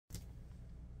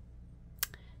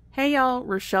Hey y'all,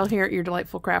 Rochelle here, your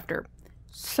delightful crafter.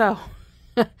 So,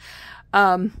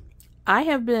 I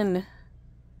have been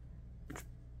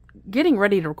getting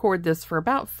ready to record this for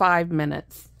about 5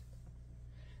 minutes.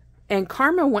 And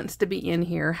Karma wants to be in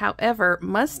here. However,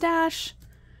 Mustache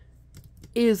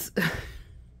is,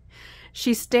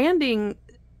 she's standing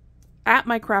at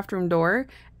my craft room door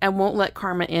and won't let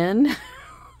Karma in.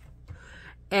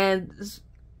 And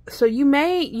so you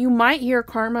might hear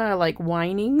Karma like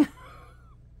whining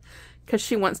because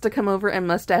she wants to come over and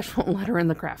Mustache won't let her in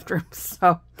the craft room.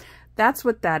 So that's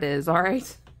what that is, all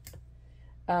right?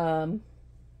 Yeah.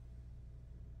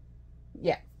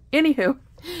 Anywho,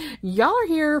 y'all are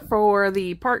here for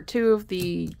the part 2 of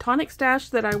the Tonic stash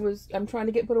that I'm trying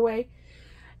to get put away.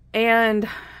 And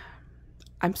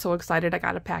I'm so excited I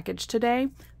got a package today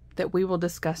that we will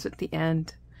discuss at the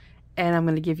end. And I'm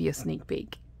going to give you a sneak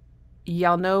peek.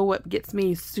 Y'all know what gets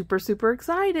me super, super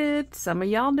excited. Some of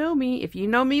y'all know me. If you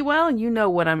know me well, you know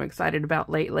what I'm excited about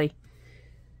lately.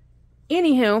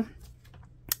 Anywho,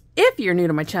 if you're new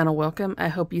to my channel, welcome. I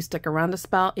hope you stick around a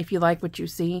spell. If you like what you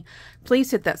see,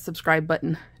 please hit that subscribe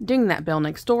button. Ding that bell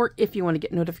next door if you want to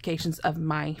get notifications of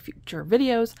my future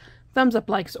videos. Thumbs up,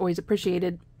 likes, always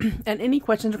appreciated. And any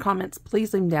questions or comments,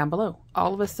 please leave them down below.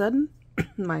 All of a sudden,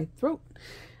 my throat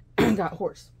got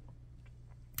hoarse.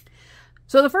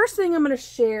 So the first thing I'm going to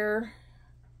share,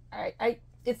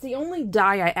 it's the only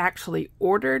die I actually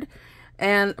ordered,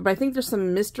 but I think there's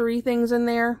some mystery things in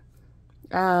there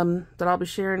that I'll be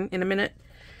sharing in a minute.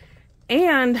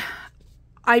 And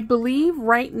I believe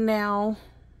right now,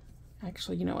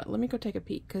 actually, you know what? Let me go take a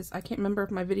peek because I can't remember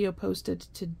if my video posted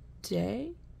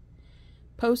today.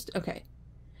 Okay.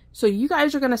 So you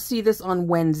guys are going to see this on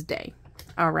Wednesday.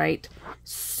 All right.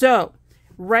 So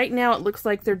right now it looks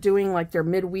like they're doing like their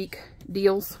midweek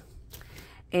deals,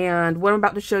 and what I'm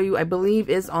about to show you I believe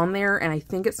is on there, and I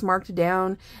think it's marked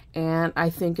down, and I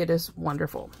think it is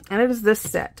wonderful. And it is this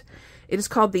set. It is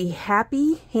called the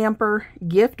Happy Hamper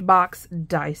Gift Box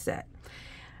Die Set.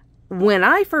 When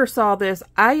I first saw this,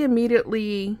 I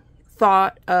immediately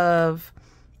thought of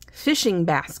fishing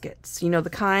baskets, you know, the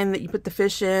kind that you put the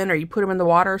fish in or you put them in the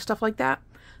water, stuff like that.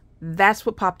 That's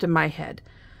what popped in my head.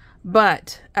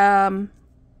 But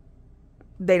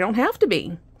they don't have to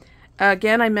be.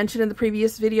 Again, I mentioned in the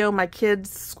previous video, my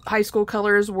kids' high school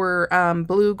colors were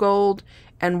blue, gold,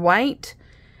 and white.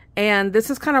 And this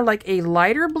is kind of like a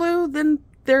lighter blue than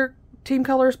their team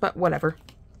colors, but whatever.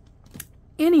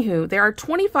 Anywho, there are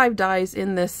 25 dies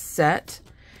in this set.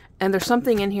 And there's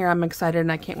something in here I'm excited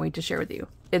and I can't wait to share with you.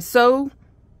 It's so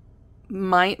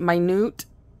minute,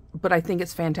 but I think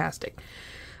it's fantastic.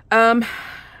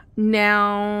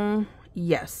 Now,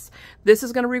 yes, this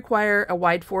is going to require a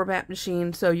wide format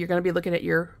machine, so you're going to be looking at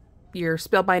your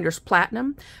Spellbinders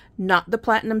Platinum, not the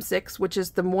Platinum 6, which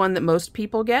is the one that most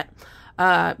people get.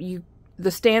 The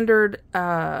standard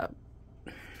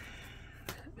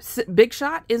Big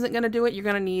Shot isn't going to do it. You're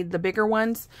going to need the bigger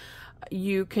ones.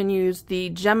 You can use the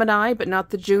Gemini, but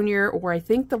not the Junior, or I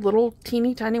think the little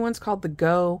teeny tiny one's called the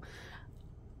Go.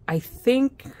 I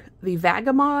think the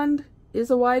Vagabond is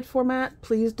a wide format.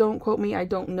 Please don't quote me. I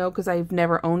don't know because I've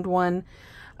never owned one.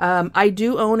 I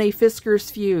do own a Fisker's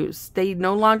Fuse. They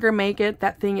no longer make it.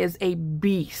 That thing is a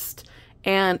beast.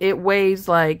 And it weighs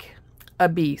like a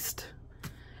beast.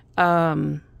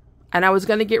 And I was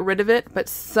going to get rid of it, but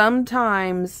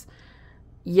sometimes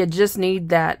you just need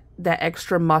that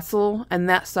extra muscle, and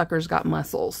that sucker's got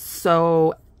muscles.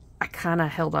 So I kind of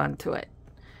held on to it.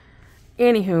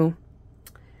 Anywho,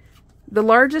 the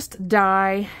largest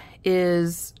die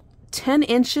is 10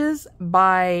 inches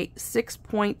by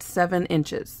 6.7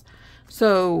 inches.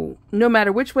 So no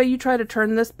matter which way you try to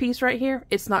turn this piece right here,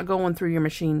 it's not going through your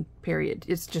machine, period.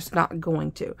 It's just not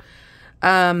going to.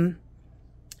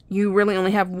 You really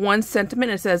only have 1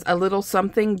 sentiment. It says a little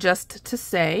something just to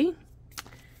say.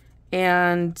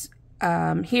 And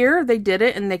here they did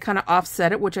it and they kind of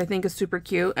offset it, which I think is super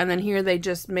cute. And then here they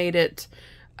just made it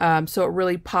so it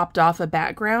really popped off a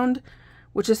background,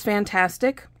 which is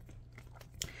fantastic.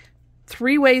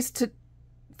 I'd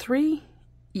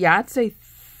say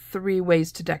 3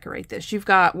 ways to decorate this. You've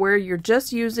got where you're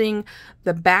just using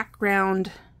the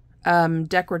background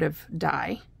decorative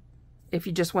die. If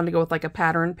you just want to go with like a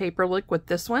pattern paper look with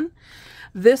this one.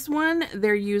 This one,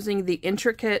 they're using the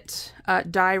intricate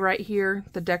die right here,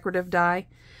 the decorative die.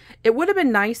 It would have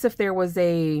been nice if there was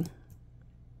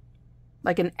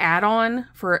like an add-on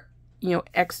for, you know,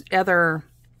 other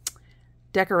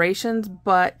decorations,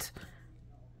 but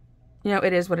you know,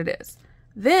 it is what it is.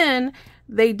 Then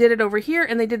they did it over here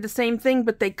and they did the same thing,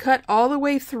 but they cut all the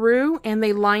way through and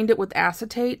they lined it with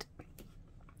acetate,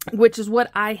 which is what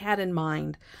I had in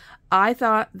mind. I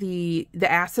thought the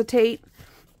acetate,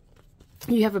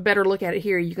 you have a better look at it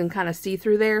here. You can kind of see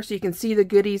through there, so you can see the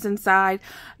goodies inside.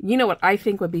 You know what I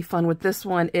think would be fun with this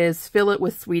one is fill it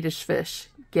with Swedish fish.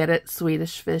 Get it?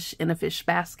 Swedish fish in a fish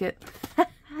basket.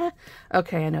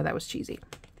 Okay, I know that was cheesy.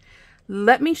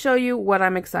 Let me show you what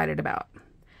I'm excited about.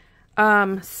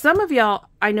 Some of y'all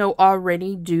I know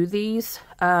already do these,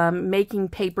 making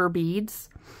paper beads.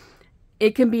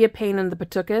 It can be a pain in the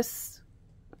patukas.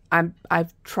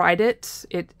 I've tried it.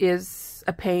 It is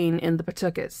a pain in the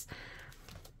patukas.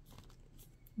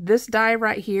 This die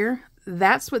right here,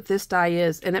 that's what this die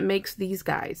is, and it makes these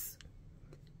guys.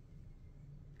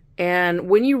 And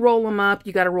when you roll them up,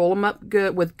 you got to roll them up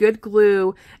good with good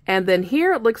glue. And then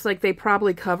here it looks like they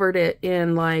probably covered it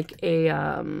in like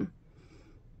a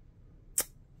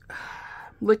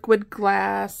liquid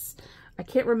glass. I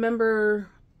can't remember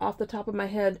off the top of my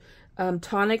head.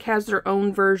 Tonic has their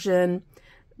own version,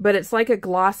 but it's like a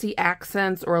glossy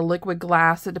accents or a liquid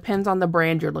glass. It depends on the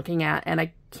brand you're looking at, and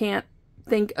I can't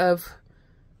think of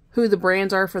who the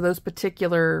brands are for those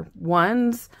particular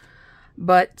ones,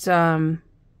 but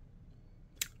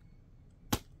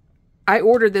I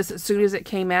ordered this as soon as it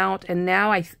came out, and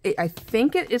now I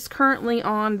think it is currently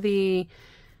on the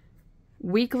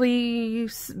weekly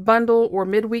bundle or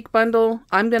midweek bundle.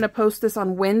 I'm going to post this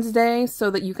on Wednesday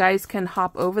so that you guys can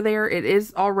hop over there. It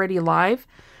is already live,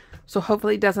 so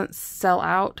hopefully it doesn't sell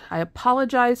out. I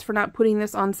apologize for not putting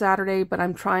this on Saturday, but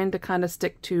I'm trying to kind of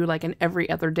stick to like an every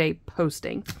other day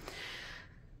posting.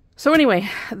 So anyway,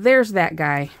 there's that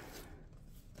guy.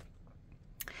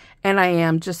 And I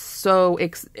am just so,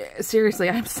 seriously,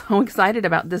 I'm so excited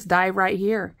about this die right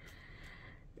here.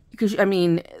 Because, I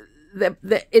mean,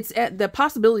 the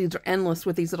possibilities are endless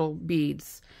with these little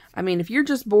beads. I mean, if you're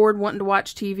just bored wanting to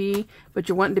watch TV, but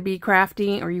you're wanting to be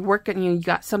crafty, or you work and you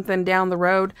got something down the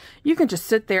road, you can just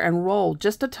sit there and roll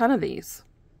just a ton of these.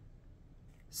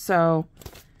 So,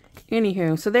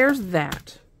 anywho, so there's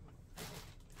that.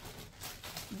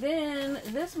 Then,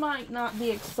 this might not be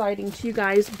exciting to you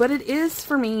guys, but it is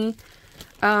for me.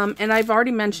 And I've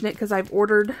already mentioned it because I've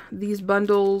ordered these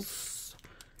bundles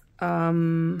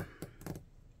a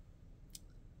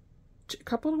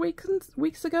couple of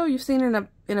weeks ago. You've seen it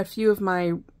in a few of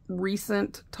my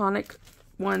recent Tonic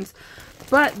ones.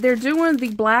 But they're doing the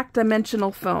black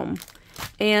dimensional foam.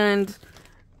 And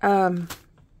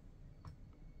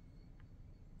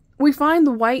we find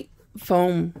the white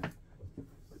foam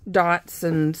dots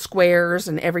and squares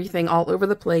and everything all over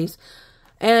the place,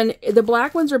 and the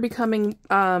black ones are becoming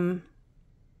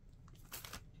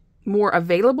more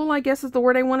available, I guess is the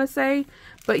word I want to say.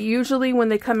 But usually when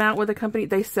they come out with a company,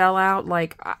 they sell out.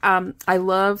 Like I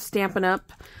love Stampin'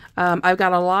 Up. I've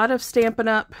got a lot of Stampin'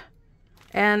 Up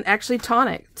and actually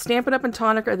Tonic. Stampin' Up and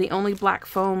Tonic are the only black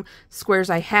foam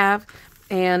squares I have,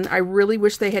 and I really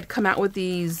wish they had come out with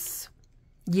these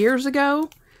years ago.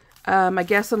 I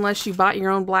guess unless you bought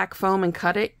your own black foam and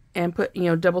cut it and put, you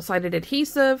know, double-sided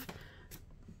adhesive,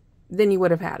 then you would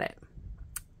have had it.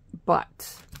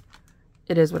 But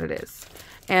it is what it is.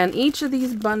 And each of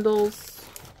these bundles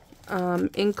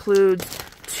includes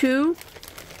 2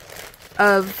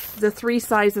 of the 3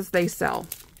 sizes they sell.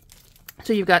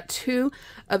 So you've got 2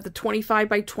 of the 25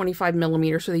 by 25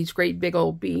 millimeters, so these great big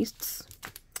old beasts.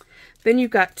 Then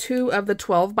you've got 2 of the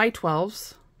 12 by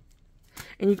 12s.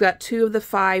 And you've got 2 of the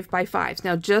 5 by 5s.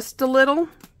 Now, just a little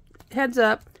heads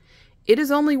up, it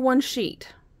is only 1 sheet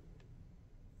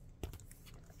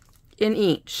in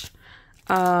each.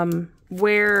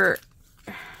 Where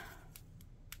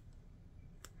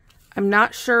I'm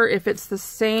not sure if it's the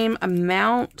same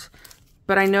amount,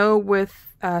 but I know with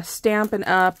Stampin'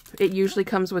 Up, it usually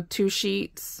comes with 2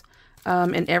 sheets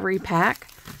in every pack.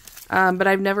 But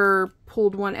I've never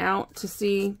pulled one out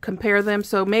to compare them,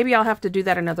 so maybe I'll have to do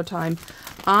that another time.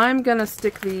 I'm gonna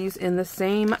stick these in the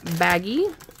same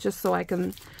baggie just so I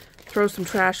can throw some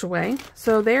trash away.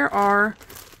 So there are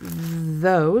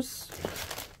those.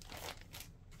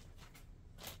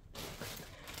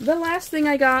 The last thing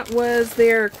I got was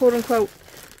their quote-unquote,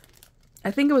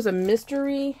 I think it was a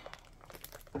mystery.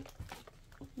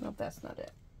 No, that's not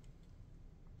it.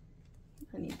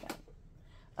 I need that.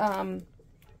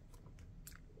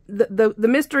 The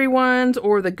mystery ones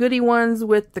or the goodie ones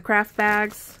with the craft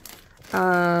bags.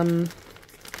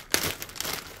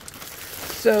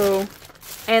 So,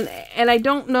 and I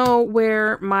don't know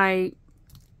where my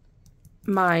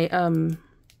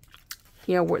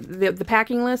you know, where the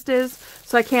packing list is,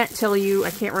 so I can't tell you,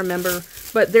 I can't remember,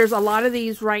 but there's a lot of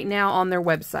these right now on their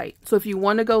website. So if you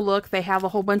want to go look, they have a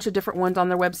whole bunch of different ones on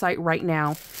their website right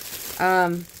now.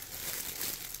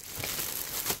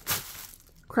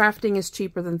 Crafting is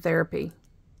cheaper than therapy.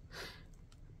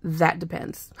 that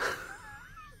depends.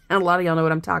 And a lot of y'all know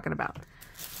what I'm talking about.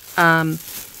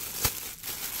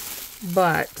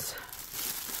 But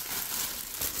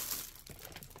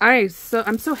I'm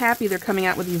so happy they're coming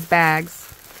out with these bags.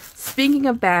 Speaking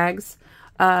of bags,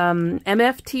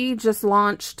 MFT just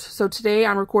launched. So today,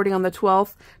 I'm recording on the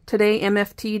 12th. Today,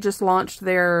 MFT just launched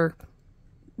their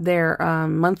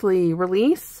monthly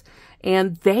release,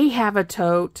 and they have a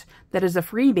tote that is a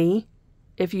freebie.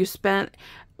 If you spend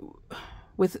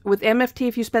with MFT,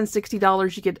 if you spend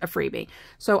 $60, you get a freebie.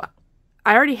 So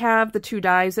I already have the 2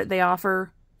 dies that they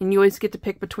offer, and you always get to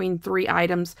pick between 3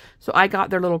 items. So I got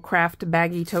their little craft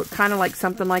baggy tote, kind of like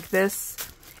something like this.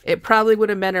 It probably would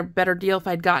have been a better deal if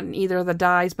I'd gotten either of the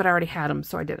dies, but I already had them,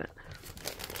 so I didn't.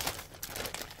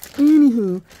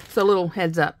 Anywho, so a little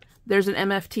heads up. There's an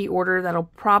MFT order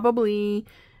that'll probably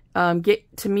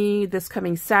get to me this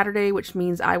coming Saturday, which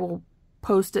means I will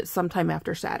post it sometime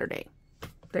after Saturday.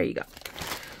 There you go.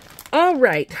 All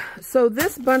right, so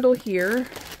this bundle here,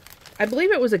 I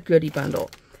believe it was a goodie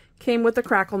bundle. Came with a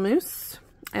crackle mousse,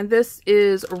 and this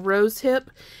is rose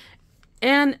hip,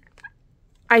 and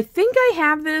I think I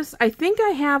have this. I think I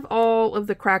have all of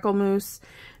the crackle mousse.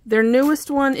 Their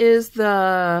newest one is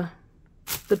the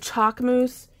chalk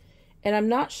mousse, and I'm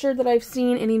not sure that I've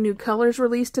seen any new colors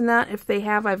released in that. If they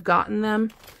have, I've gotten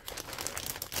them.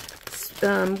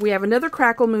 We have another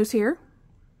crackle mousse here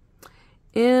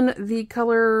in the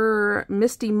color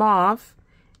Misty Mauve,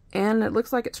 and it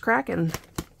looks like it's cracking.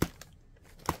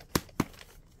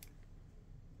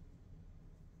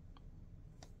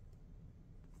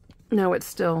 No, it's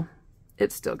still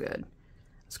good. I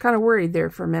was kind of worried there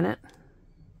for a minute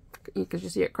because you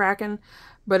see it cracking,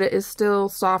 but it is still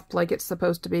soft like it's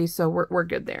supposed to be, so we're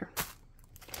good there.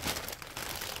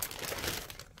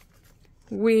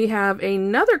 We have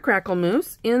another crackle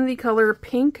mousse in the color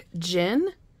Pink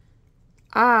Gin.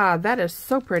 Ah, that is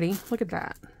so pretty. Look at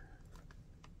that.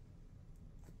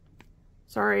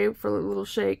 Sorry for the little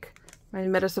shake. My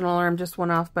medicine alarm just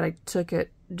went off, but I took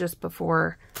it just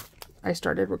before I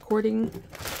started recording.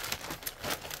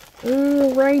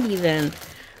 Alrighty then.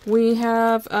 We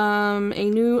have a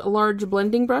new large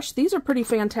blending brush. These are pretty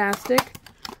fantastic.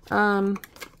 There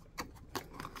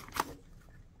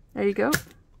you go.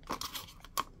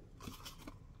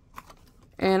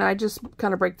 And I just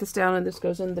kind of break this down, and this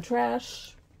goes in the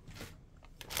trash.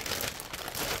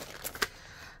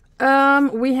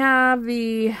 We have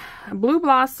the Blue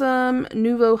Blossom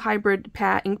Nouveau Hybrid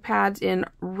ink pads in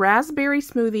Raspberry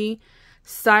Smoothie,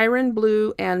 Siren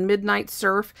Blue, and Midnight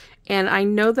Surf. And I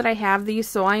know that I have these,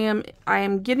 so I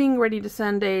am getting ready to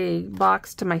send a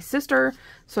box to my sister.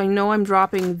 So I know I'm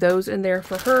dropping those in there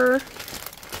for her.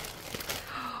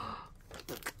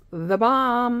 The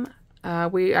bomb. I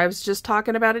was just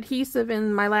talking about adhesive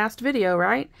in my last video,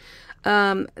 right?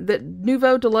 The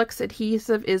Nouveau Deluxe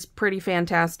adhesive is pretty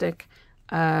fantastic.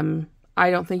 I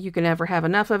don't think you can ever have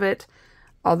enough of it.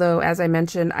 Although, as I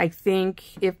mentioned, I think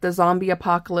if the zombie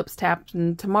apocalypse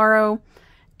happened tomorrow,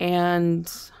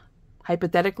 and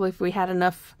hypothetically, if we had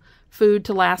enough food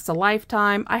to last a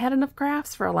lifetime, I had enough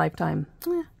crafts for a lifetime.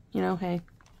 You know, hey,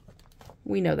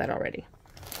 we know that already.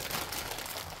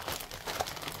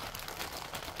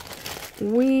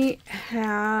 We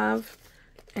have,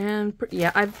 and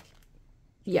yeah, I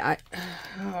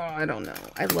don't know.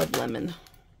 I love lemon.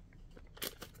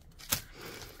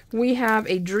 We have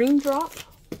a Dream Drop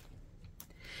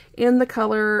in the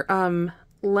color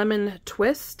Lemon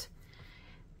Twist.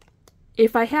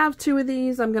 If I have 2 of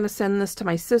these, I'm going to send this to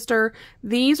my sister.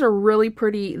 These are really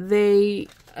pretty. They're,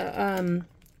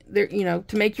 you know,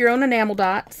 to make your own enamel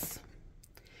dots.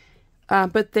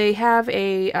 But they have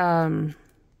a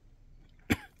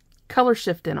color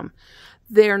shift in them.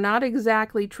 They're not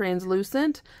exactly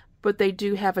translucent, but they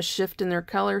do have a shift in their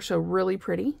color, so really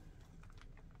pretty.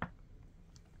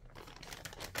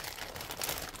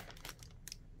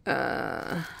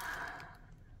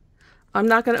 I'm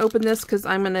not going to open this because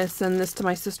I'm going to send this to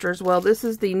my sister as well. This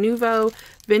is the Nouveau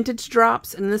Vintage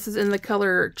Drops, and this is in the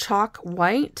color Chalk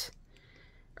White,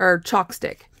 or Chalk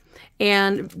Stick.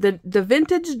 And the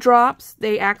Vintage Drops,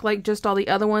 they act like just all the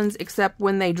other ones, except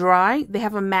when they dry, they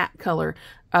have a matte color,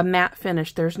 a matte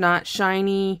finish. There's not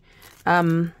shiny,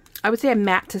 I would say a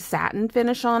matte to satin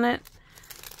finish on it.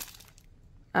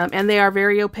 And they are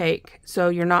very opaque, so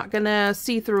you're not going to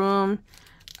see through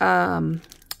them.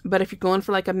 But if you're going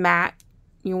for like a matte,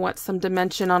 you want some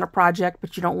dimension on a project,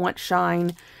 but you don't want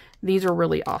shine, these are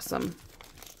really awesome.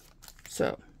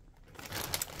 So,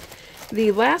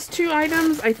 the last 2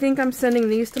 items, I think I'm sending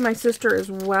these to my sister as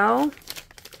well.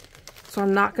 So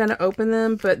I'm not going to open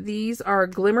them, but these are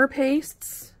Glimmer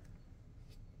Pastes.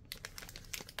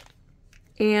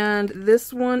 And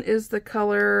this one is the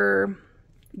color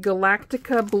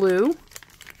Galactica Blue.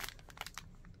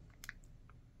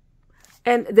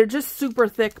 And they're just super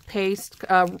thick paste.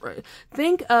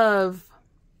 Think of...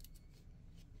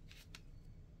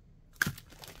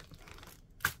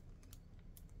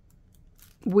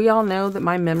 We all know that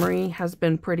my memory has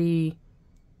been pretty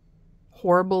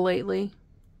horrible lately.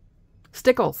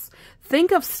 Stickles.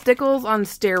 Think of Stickles on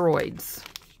steroids.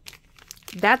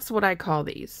 That's what I call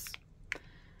these.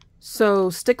 So,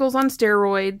 Stickles on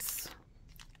steroids.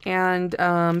 And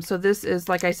so this is,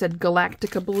 like I said,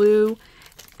 Galactica Blue.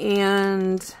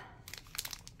 And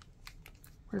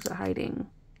where's it hiding?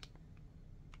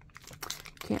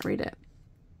 Can't read it.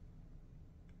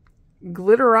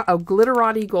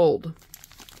 Glitterati Gold.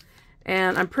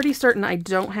 And I'm pretty certain I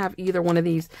don't have either one of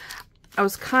these. I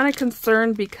was kind of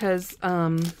concerned because,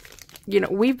 you know,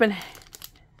 we've been...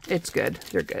 It's good.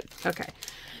 They're good. Okay.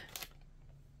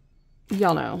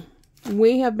 Y'all know.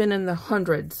 We have been in the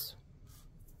hundreds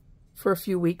for a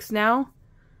few weeks now.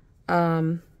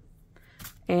 You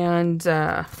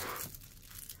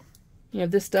know,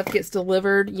 this stuff gets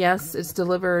delivered. Yes, it's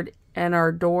delivered in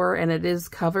our door and it is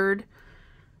covered.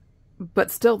 But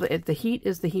still, the heat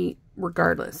is the heat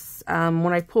regardless.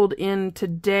 When I pulled in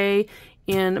today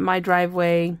in my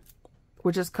driveway,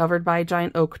 which is covered by a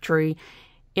giant oak tree,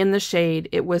 in the shade,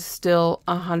 it was still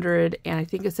 100, and I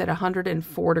think it said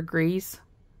 104 degrees.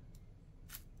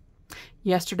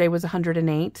 Yesterday was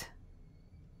 108.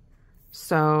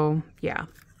 So, yeah.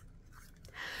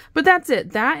 But that's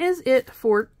it. That is it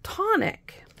for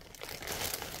Tonic.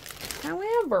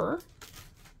 However,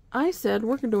 I said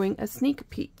we're doing a sneak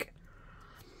peek.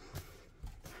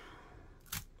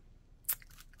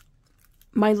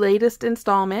 My latest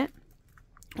installment,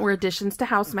 or additions to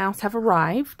House Mouse, have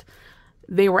arrived.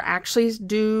 They were actually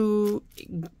due,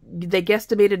 they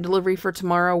guesstimated delivery for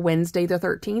tomorrow, Wednesday the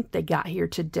 13th. They got here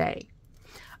today.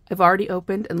 I've already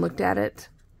opened and looked at it.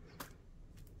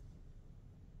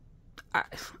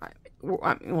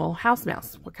 Well, House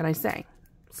Mouse, what can I say?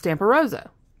 Stamperosa.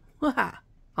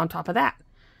 On top of that.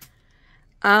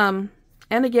 And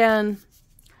again,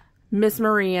 Miss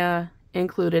Maria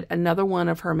included another one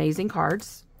of her amazing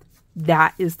cards.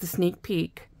 That is the sneak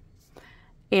peek.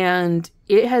 And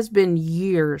it has been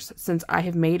years since I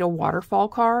have made a waterfall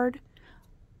card.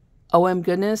 OM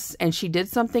goodness. And she did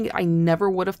something I never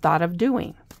would have thought of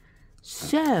doing.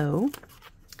 So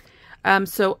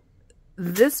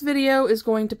this video is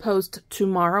going to post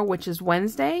tomorrow, which is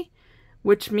Wednesday,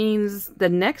 which means the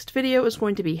next video is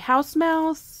going to be House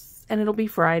Mouse, and it'll be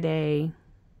Friday.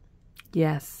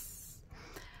 Yes.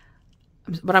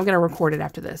 But I'm going to record it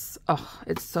after this. Oh,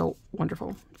 it's so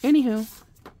wonderful. Anywho.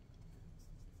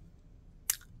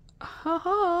 Ha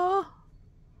ha.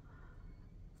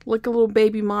 Look, a little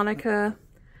baby Monica.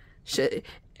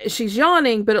 She's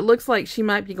yawning, but it looks like she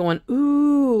might be going,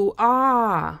 ooh,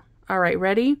 ah. All right,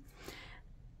 ready?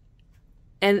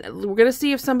 And we're going to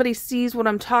see if somebody sees what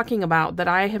I'm talking about that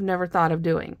I have never thought of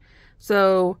doing.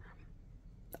 So,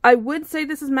 I would say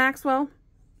this is Maxwell,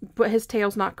 but his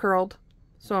tail's not curled,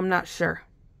 so I'm not sure.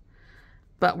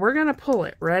 But we're going to pull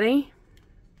it. Ready?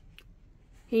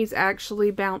 He's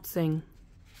actually bouncing.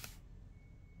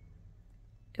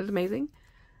 It's amazing.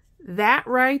 That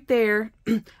right there.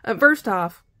 First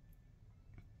off,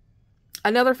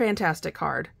 another fantastic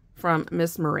card from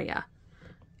Miss Maria.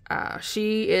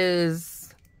 She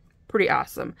is pretty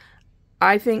awesome.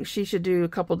 I think she should do a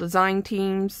couple design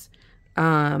teams.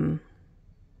 I've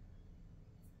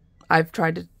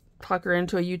tried to talk her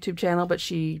into a YouTube channel, but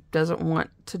she doesn't want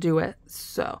to do it.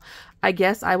 So I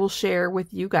guess I will share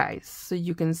with you guys so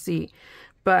you can see.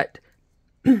 But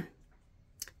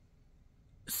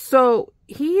so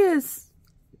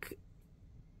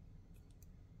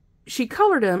she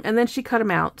colored him and then she cut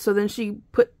him out. So then she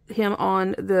put him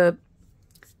on the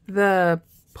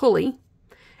pulley,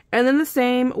 and then the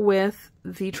same with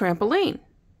the trampoline.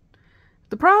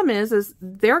 The problem is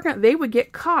they would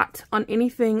get caught on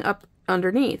anything up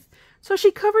underneath. So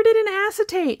she covered it in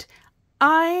acetate.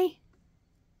 I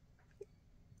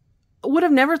would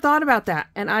have never thought about that,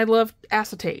 and I love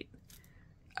acetate.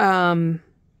 So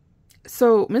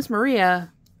Miss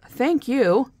Maria, thank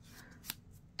you.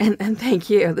 And thank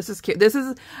you. This is cute. This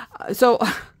is so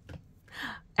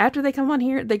after they come on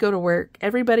here, they go to work.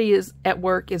 Everybody is at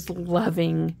work is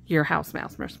loving your House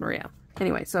Mouse, Miss Maria.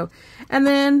 Anyway, so, and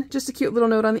then just a cute little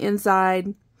note on the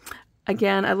inside.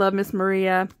 Again, I love Miss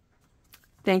Maria.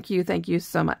 Thank you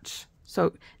so much.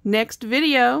 So, next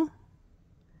video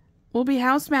will be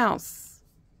House Mouse.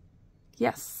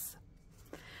 Yes.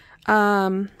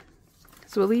 So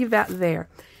we'll leave that there.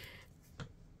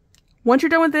 Once you're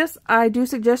done with this, I do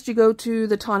suggest you go to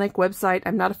the Tonic website.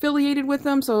 I'm not affiliated with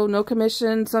them, so no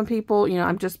commission. Some people, you know,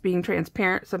 I'm just being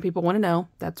transparent. Some people want to know.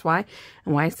 That's why,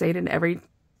 and why I say it in every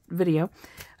video.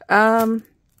 But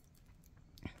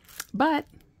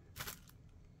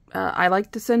I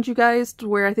like to send you guys to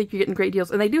where I think you're getting great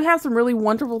deals. And they do have some really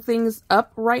wonderful things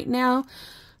up right now.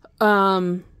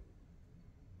 I'm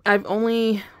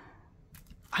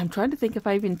trying to think if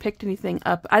I even picked anything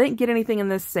up. I didn't get anything in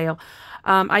this sale.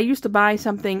 I used to buy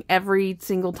something every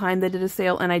single time they did a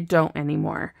sale, and I don't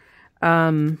anymore.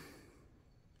 So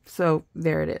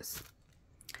there it is.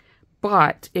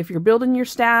 But if you're building your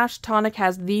stash, Tonic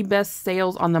has the best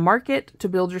sales on the market to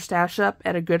build your stash up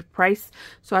at a good price.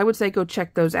 So I would say go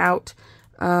check those out.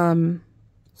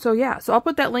 So yeah, so I'll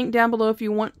put that link down below if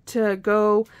you want to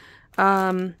go.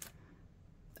 I'll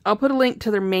put a link to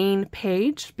their main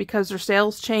page because their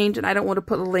sales change, and I don't want to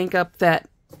put a link up that,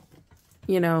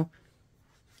 you know,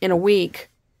 in a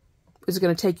week is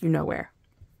going to take you nowhere.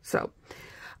 So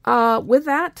with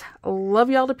that, love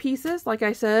y'all to pieces. Like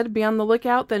I said, be on the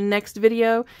lookout. The next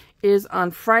video is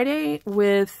on Friday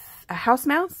with a house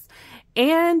mouse.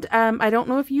 And I don't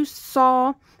know if you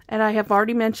saw, and I have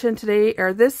already mentioned today,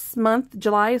 or this month,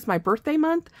 July is my birthday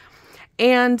month.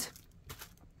 And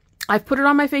I've put it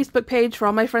on my Facebook page for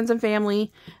all my friends and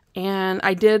family. And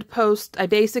I did post, I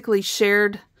basically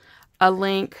shared a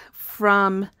link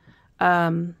from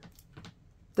the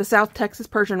South Texas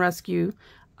Persian Rescue.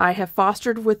 I have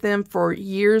fostered with them for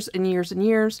years and years and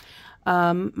years.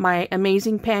 My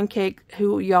amazing Pancake,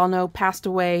 who y'all know passed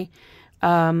away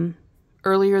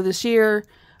earlier this year,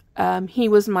 he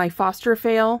was my foster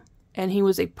fail, and he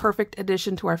was a perfect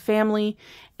addition to our family.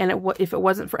 And if it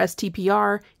wasn't for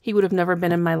STPR, he would have never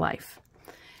been in my life.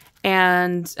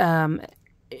 And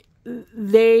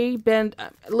they've been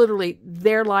literally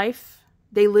their life.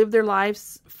 They live their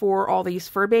lives for all these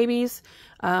fur babies.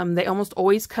 They almost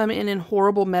always come in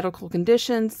horrible medical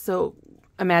conditions. So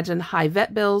imagine high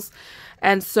vet bills.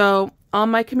 And so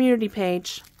on my community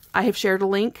page, I have shared a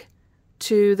link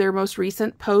to their most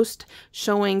recent post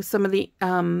showing some of the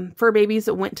fur babies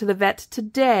that went to the vet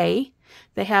today.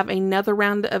 They have another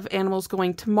round of animals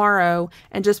going tomorrow.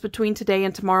 And just between today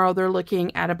and tomorrow, they're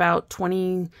looking at about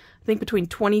I think between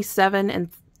 $2,700 and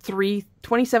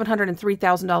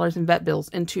 $3,000 in vet bills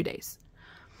in 2 days.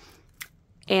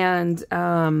 And,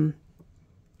 well,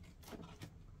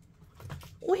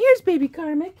 here's baby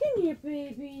Karma. Come here,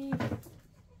 baby.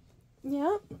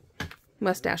 Yep.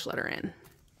 Mustache let her in.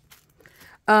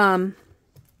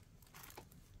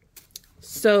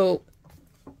 So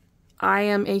I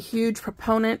am a huge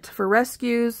proponent for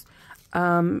rescues.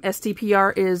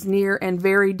 STPR is near and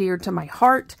very dear to my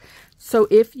heart. So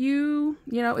if you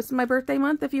know, it's my birthday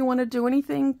month, if you want to do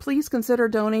anything, please consider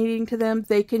donating to them.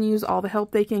 They can use all the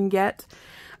help they can get.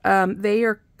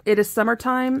 It is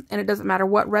summertime, and it doesn't matter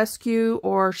what rescue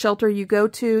or shelter you go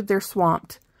to, they're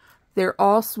swamped. They're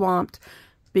all swamped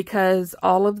because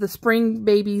all of the spring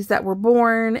babies that were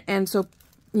born, and so,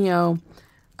 you know,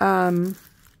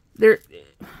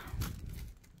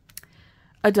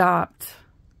 adopt,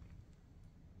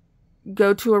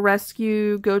 go to a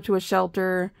rescue, go to a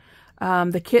shelter.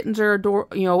 The kittens are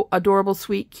adorable,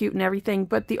 sweet, cute, and everything,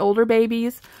 but the older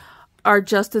babies are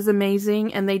just as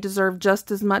amazing, and they deserve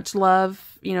just as much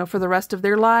love, you know, for the rest of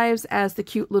their lives as the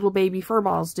cute little baby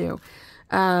furballs do.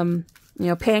 You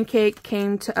know, Pancake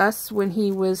came to us when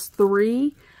he was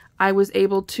 3. I was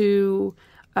able to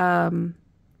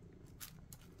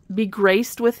be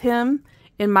graced with him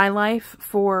in my life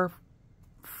for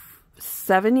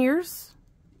 7 years.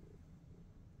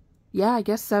 Yeah, I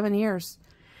guess 7 years.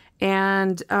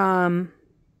 And, is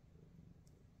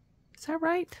that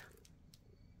right?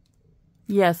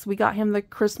 Yes, we got him the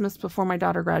Christmas before my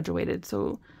daughter graduated.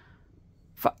 So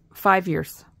 5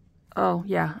 years. Oh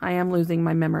yeah, I am losing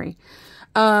my memory.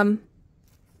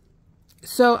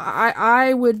 So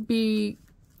I would be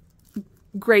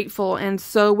grateful, and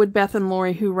so would Beth and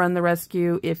Lori, who run the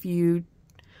rescue, if you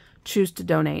choose to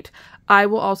donate. I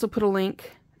will also put a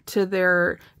link to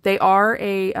they are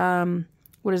a,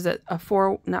 what is it?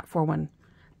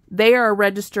 They are a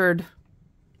registered,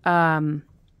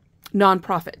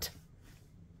 nonprofit.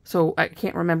 So I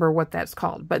can't remember what that's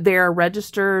called, but they're a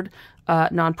registered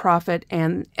nonprofit,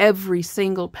 and every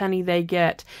single penny they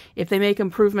get, if they make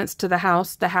improvements to the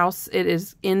house, it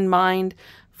is in mind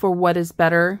for what is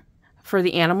better for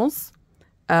the animals.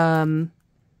 And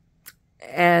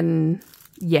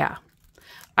yeah,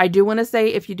 I do want to say,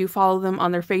 if you do follow them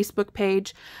on their Facebook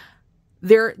page,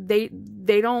 they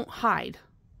don't hide.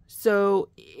 So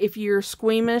if you're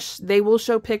squeamish, they will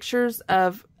show pictures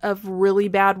of really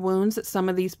bad wounds that some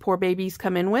of these poor babies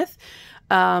come in with.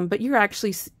 but you're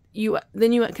actually,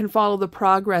 then you can follow the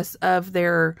progress of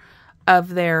their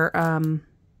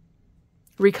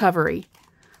recovery.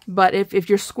 But if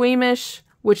you're squeamish,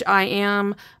 which I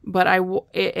am, but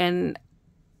and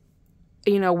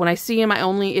you know, when I see him,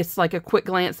 it's like a quick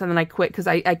glance and then I quit because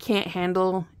I can't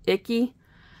handle icky.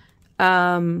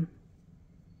 But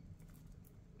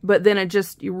then it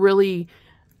just really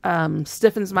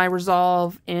stiffens my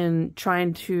resolve in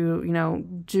trying to, you know,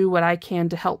 do what I can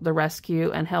to help the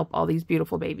rescue and help all these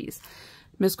beautiful babies.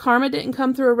 Miss Karma didn't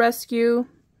come through a rescue,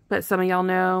 but some of y'all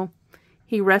know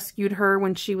he rescued her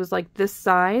when she was like this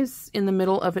size in the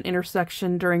middle of an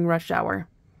intersection during rush hour.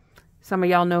 Some of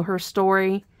y'all know her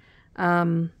story.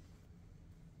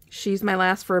 She's my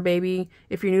last fur baby.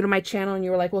 If you're new to my channel and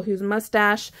you were like, well, who's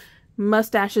Mustache?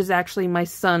 Mustache is actually my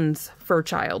son's fur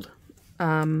child.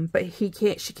 But she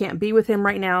can't be with him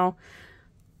right now.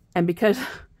 And because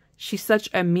she's such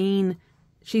a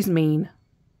she's mean.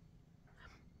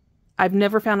 I've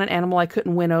never found an animal I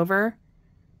couldn't win over.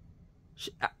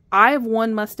 I have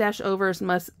won Mustache over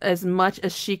as much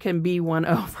as she can be won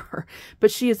over.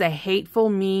 But she is a hateful,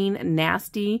 mean,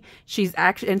 nasty.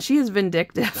 And she is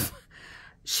vindictive.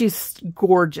 She's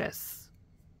gorgeous.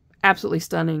 Absolutely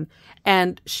stunning.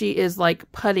 And she is like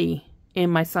putty in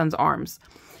my son's arms.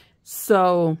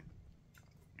 So,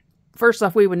 first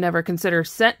off, we would never consider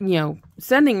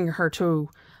sending her to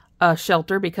a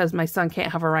shelter because my son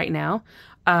can't have her right now.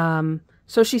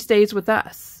 So she stays with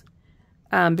us.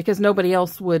 Because nobody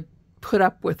else would put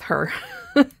up with her.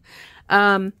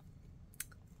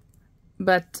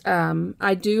 But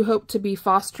I do hope to be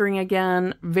fostering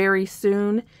again very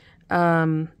soon.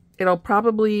 It'll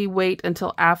probably wait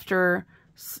until after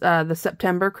the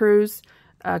September cruise,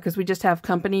 because we just have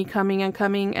company coming,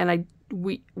 and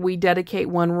we dedicate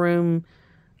one room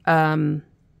to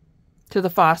the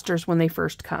fosters when they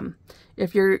first come.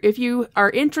 If you are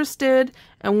interested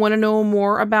and want to know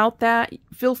more about that,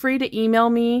 feel free to email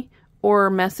me or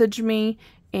message me,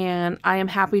 and I am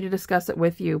happy to discuss it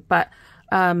with you. But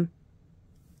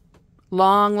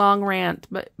long rant,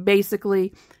 but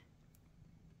basically,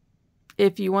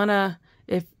 if you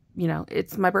know,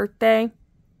 it's my birthday.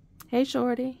 Hey,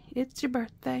 shorty, it's your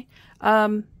birthday.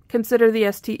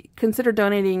 Consider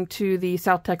donating to the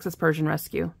South Texas Persian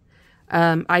Rescue.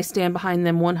 I stand behind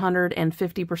them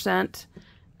 150%.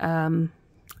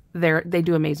 They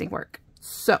do amazing work.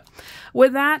 So,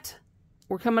 with that,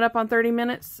 we're coming up on 30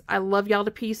 minutes. I love y'all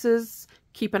to pieces.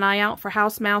 Keep an eye out for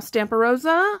House Mouse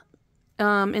Stamperosa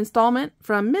installment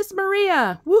from Miss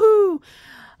Maria. Woohoo!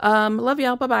 Love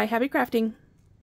y'all. Bye-bye. Happy crafting.